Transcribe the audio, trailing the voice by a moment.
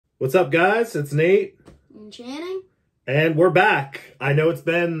What's up, guys? It's Nate and Channing, and we're back. I know it's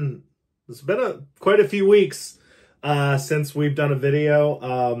been quite a few weeks since we've done a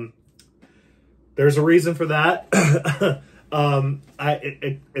video. There's a reason for that.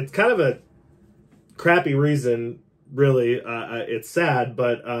 It's kind of a crappy reason, really. It's sad,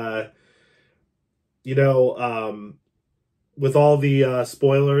 but with all the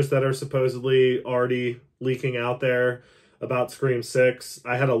spoilers that are supposedly already leaking out there about Scream 6,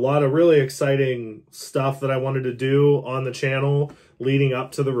 I had a lot of really exciting stuff that I wanted to do on the channel leading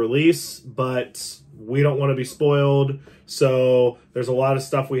up to the release, but we don't want to be spoiled. So there's a lot of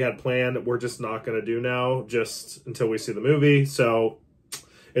stuff we had planned that we're just not going to do now, just until we see the movie. So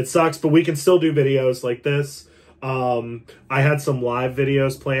it sucks, but we can still do videos like this. I had some live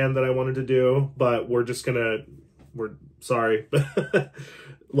videos planned that I wanted to do, but we're just gonna, we're sorry.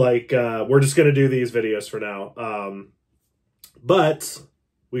 We're just gonna do these videos for now. But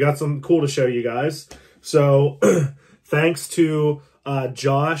we got something cool to show you guys. So thanks to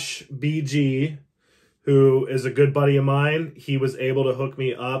Josh BG, who is a good buddy of mine. He was able to hook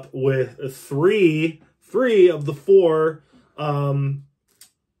me up with three of the 4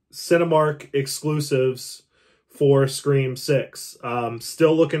 Cinemark exclusives for Scream 6.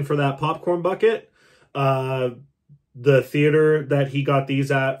 Still looking for that popcorn bucket. The theater that he got these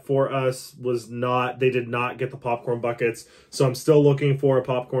at for us they did not get the popcorn buckets. So I'm still looking for a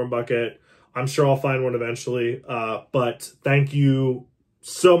popcorn bucket. I'm sure I'll find one eventually. But thank you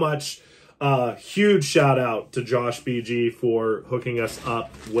so much. Huge shout out to Josh BG for hooking us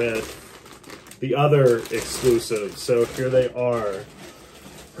up with the other exclusives. So here they are.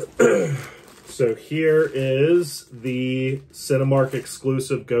 So here is the Cinemark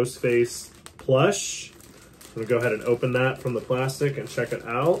exclusive Ghostface plush. I'm going to go ahead and open that from the plastic and check it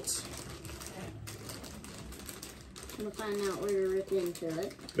out. I'm going to find out where to rip into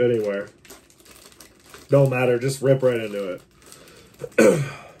it. Anywhere. Don't matter, just rip right into it.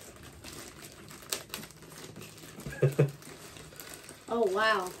 Oh,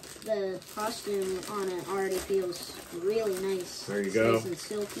 wow. The costume on it already feels really nice. There you go. Nice and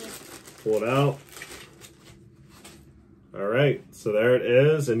silky. Pull it out. All right, so there it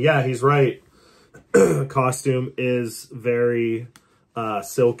is. And yeah, he's right. Costume is very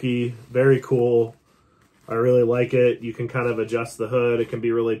silky, very cool. I really like it. You can kind of adjust the hood. It can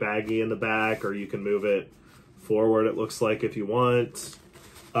be really baggy in the back, or you can move it forward, it looks like, if you want.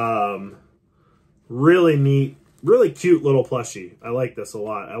 Really neat, really cute little plushie. I like this a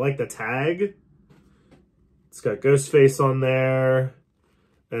lot. I like the tag. It's got Ghostface on there.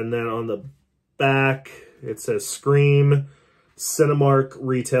 And then on the back, it says Scream Cinemark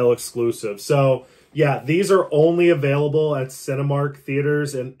Retail Exclusive. So yeah, these are only available at Cinemark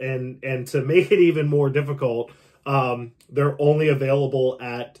theaters, and to make it even more difficult, they're only available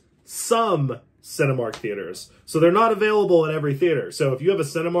at some Cinemark theaters. So they're not available at every theater. So if you have a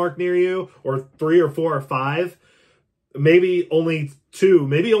Cinemark near you, or 3 or 4 or 5, maybe only 2,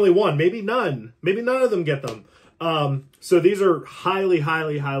 maybe only 1, maybe none. Maybe none of them get them. So these are highly,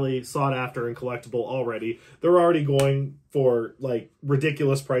 highly, highly sought after and collectible already. They're already going for like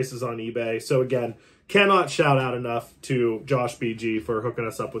ridiculous prices on eBay. So again, cannot shout out enough to Josh BG for hooking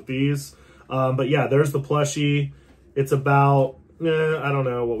us up with these. But yeah, there's the plushie. It's about, I don't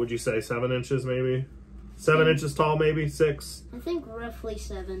know, what would you say? 7 inches maybe? 7 inches tall, maybe 6? I think roughly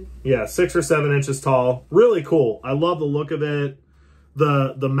 7. Yeah, 6 or 7 inches tall. Really cool. I love the look of it.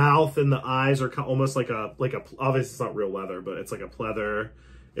 The mouth and the eyes are almost like a obviously it's not real leather, but it's like a pleather.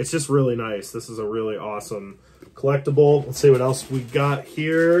 It's just really nice. This is a really awesome collectible. Let's see what else we got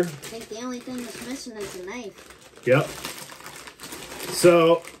here. I think the only thing that's missing is the knife. Yep.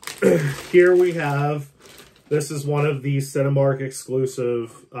 So here we have, this is one of the Cinemark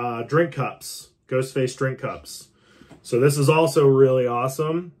exclusive drink cups, Ghostface drink cups. So this is also really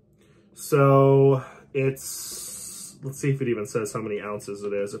awesome. So it's, let's see if it even says how many ounces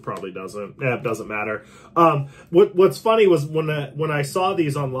it is. It probably doesn't. Yeah, it doesn't matter. What's funny was when I saw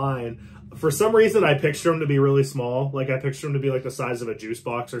these online, for some reason I pictured them to be really small. Like I pictured them to be like the size of a juice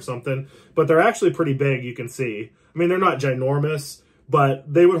box or something. But they're actually pretty big, you can see. I mean, they're not ginormous, but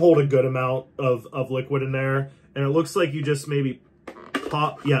they would hold a good amount of liquid in there. And it looks like you just maybe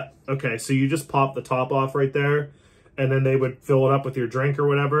pop. Yeah, okay. So you just pop the top off right there. And then they would fill it up with your drink or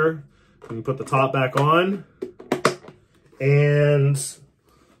whatever. And you put the top back on. And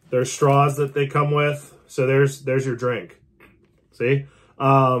there's straws that they come with. So there's your drink. See?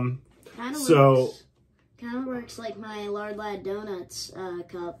 Kind of works like my Lard Lad Donuts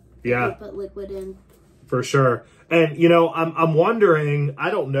cup. Yeah. You put liquid in. For sure. And, you know, I'm wondering, I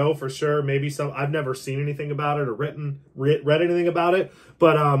don't know for sure, maybe I've never seen anything about it or read anything about it,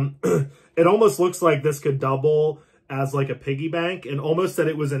 but it almost looks like this could double as like a piggy bank, and almost that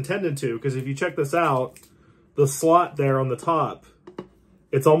it was intended to, because if you check this out, the slot there on the top,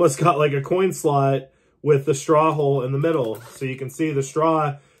 it's almost got like a coin slot with the straw hole in the middle. So you can see the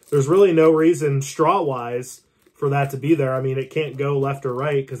straw, there's really no reason straw-wise for that to be there. I mean, it can't go left or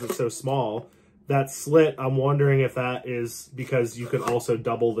right because it's so small. That slit, I'm wondering if that is because you could also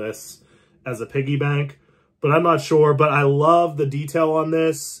double this as a piggy bank, but I'm not sure. But I love the detail on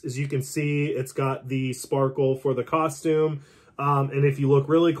this. As you can see, it's got the sparkle for the costume. And if you look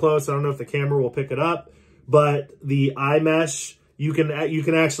really close, I don't know if the camera will pick it up, but the eye mesh, you can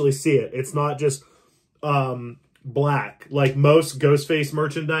actually see it. It's not just black like most Ghostface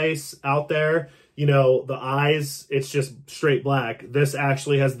merchandise out there. You know, the eyes, it's just straight black. This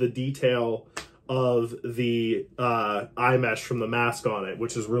actually has the detail of the eye mesh from the mask on it,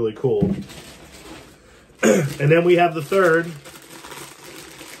 which is really cool. And then we have the third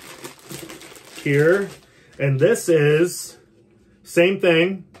here, and this is same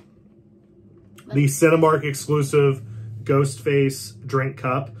thing, the Cinemark exclusive Ghostface drink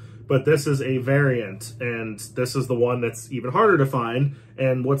cup, but this is a variant, and this is the one that's even harder to find.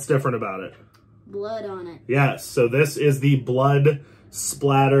 And what's different about it? Blood on it. Yes, so this is the blood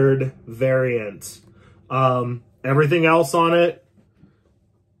splattered variant. Everything else on it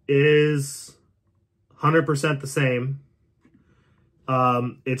is 100% the same.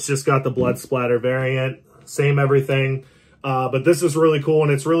 It's just got the blood splatter variant, same everything. But this is really cool,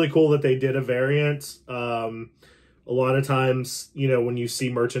 and it's really cool that they did a variant. A lot of times, you know, when you see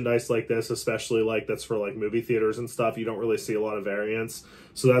merchandise like this, especially like that's for like movie theaters and stuff, you don't really see a lot of variants.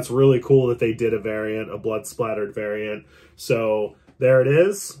 So that's really cool that they did a variant, a blood splattered variant. So there it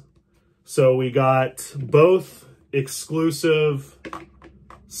is. So we got both exclusive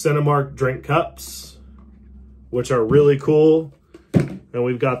Cinemark drink cups, which are really cool. And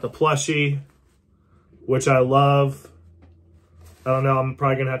we've got the plushie, which I love. I don't know, I'm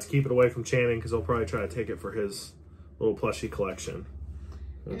probably going to have to keep it away from Channing because he'll probably try to take it for his little plushie collection.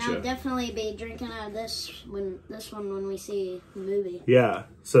 And I'll definitely be drinking out of this one when we see the movie. Yeah,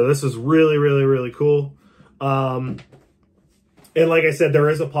 so this is really, really, really cool. And like I said, there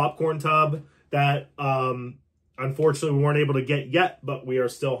is a popcorn tub that unfortunately we weren't able to get yet, but we are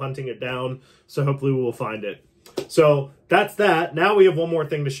still hunting it down. So hopefully we will find it. So that's that. Now we have one more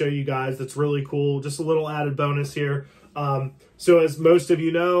thing to show you guys that's really cool. Just a little added bonus here. So as most of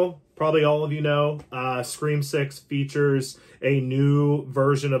you know, probably all of you know, Scream 6 features a new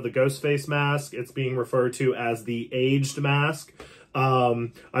version of the Ghostface mask. It's being referred to as the aged mask.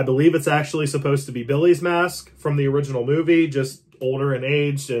 I believe it's actually supposed to be Billy's mask from the original movie, just older and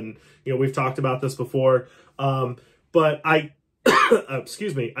aged. And, you know, we've talked about this before. But I,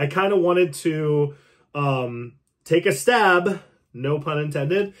 excuse me, I kind of wanted to take a stab, no pun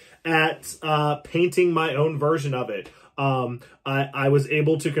intended, at painting my own version of it. I was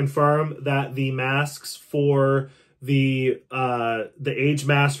able to confirm that the masks for the age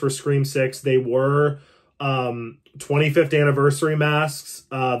mask for Scream 6, they were 25th anniversary masks.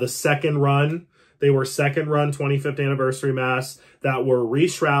 The second run, they were second run 25th anniversary masks that were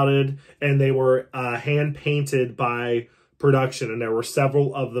reshrouded, and they were hand painted by production, and there were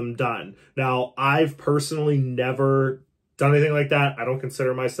several of them done. Now, I've personally never done anything like that. I don't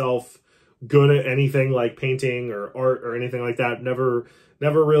consider myself good at anything like painting or art or anything like that. Never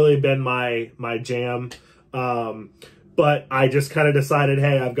really been my jam. But I just kind of decided,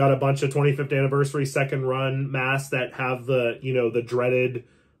 hey, I've got a bunch of 25th anniversary second run masks that have the, you know, the dreaded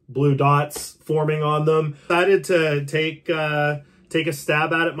blue dots forming on them. Decided to take a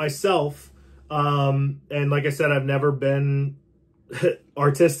stab at it myself. And like I said, I've never been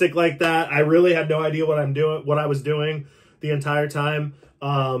artistic like that. I really had no idea what I was doing the entire time.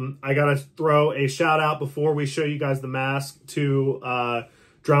 I gotta throw a shout out before we show you guys the mask to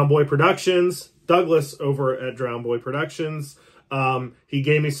Drown Boy Productions, Douglas over at Drown Boy Productions. He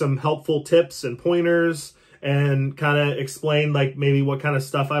gave me some helpful tips and pointers and kind of explained like maybe what kind of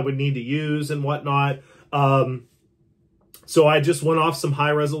stuff I would need to use and whatnot. So I just went off some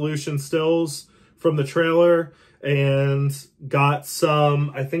high resolution stills from the trailer and got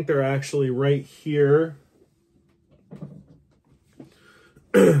some, I think they're actually right here.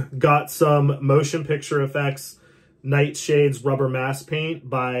 Got some motion picture effects Nightshades rubber mask paint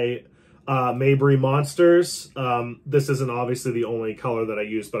by Mabry Monsters. This isn't obviously the only color that I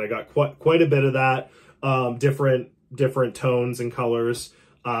used, but I got quite a bit of that, different tones and colors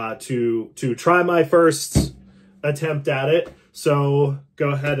to try my first attempt at it. So go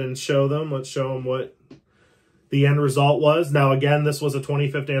ahead and show them. Let's show them what the end result was. Now, again, this was a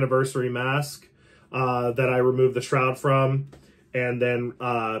 25th anniversary mask that I removed the shroud from and then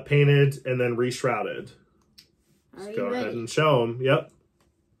painted and then reshrouded. Let's go ahead and show them. Yep.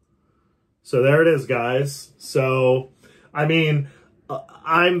 So there it is, guys. So, I mean,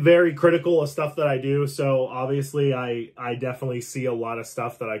 I'm very critical of stuff that I do. So obviously I definitely see a lot of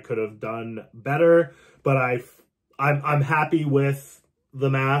stuff that I could have done better, but I'm happy with the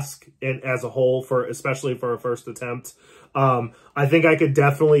mask and as a whole, especially for a first attempt. I think I could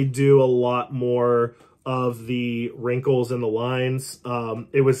definitely do a lot more of the wrinkles and the lines.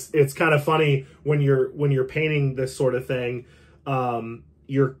 It's kind of funny when you're painting this sort of thing.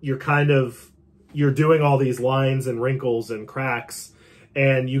 You're doing all these lines and wrinkles and cracks,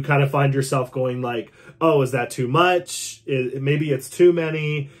 and you kind of find yourself going like, oh, is that too much? Maybe it's too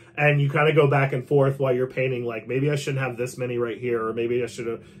many. And you kind of go back and forth while you're painting, like, maybe I shouldn't have this many right here, or maybe I should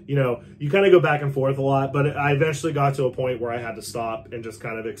have, you kind of go back and forth a lot. But I eventually got to a point where I had to stop and just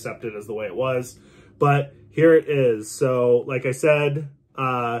kind of accept it as the way it was. But here it is. So, like I said,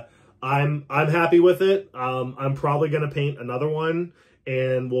 I'm happy with it. I'm probably going to paint another one,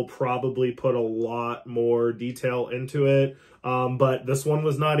 and we'll probably put a lot more detail into it. But this one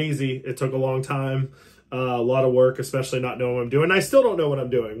was not easy. It took a long time. A lot of work, especially not knowing what I'm doing. I still don't know what I'm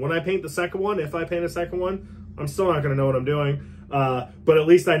doing. When I paint the second one, if I paint a second one, I'm still not going to know what I'm doing. But at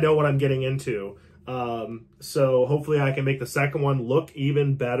least I know what I'm getting into. So hopefully I can make the second one look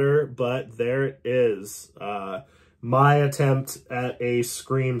even better. But there it is. My attempt at a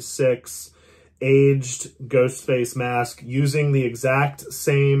Scream 6 aged Ghostface mask using the exact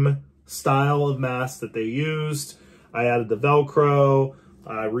same style of mask that they used. I added the Velcro.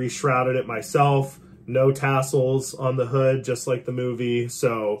 I reshrouded it myself. No tassels on the hood, just like the movie.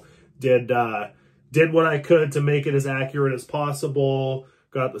 So did what I could to make it as accurate as possible.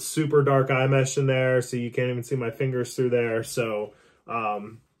 Got the super dark eye mesh in there, so you can't even see my fingers through there. So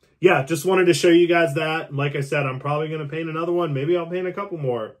yeah, just wanted to show you guys that. And like I said, I'm probably going to paint another one. Maybe I'll paint a couple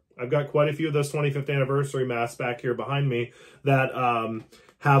more. I've got quite a few of those 25th anniversary masks back here behind me that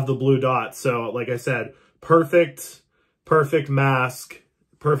have the blue dots. So like I said, perfect mask.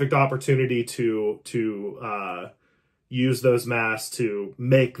 Perfect opportunity to use those masks to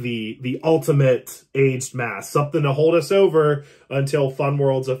make the ultimate aged mask. Something to hold us over until Fun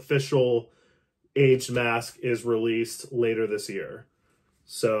World's official aged mask is released later this year.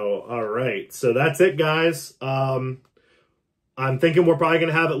 So, all right. So that's it, guys. I'm thinking we're probably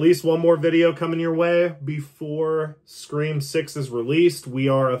going to have at least one more video coming your way before Scream 6 is released. We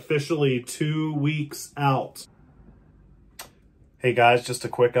are officially 2 weeks out. Hey guys, just a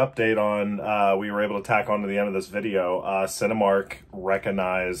quick update on, we were able to tack on to the end of this video. Cinemark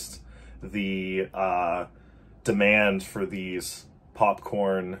recognized the demand for these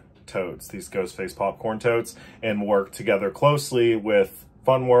popcorn totes, these Ghostface popcorn totes, and worked together closely with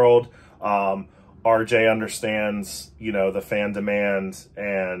Fun World. RJ understands, the fan demand,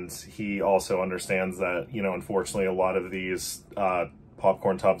 and he also understands that, unfortunately a lot of these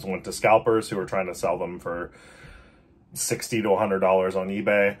popcorn tubs went to scalpers who are trying to sell them for $60 to $100 on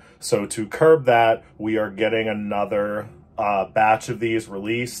eBay. So to curb that, we are getting another batch of these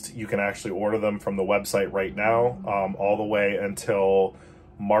released. You can actually order them from the website right now, all the way until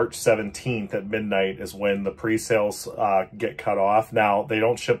March 17th at midnight is when the pre-sales get cut off. Now, they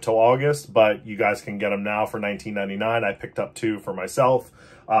don't ship till August, but you guys can get them now for $19.99. I picked up 2 for myself.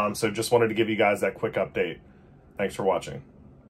 So just wanted to give you guys that quick update. Thanks for watching.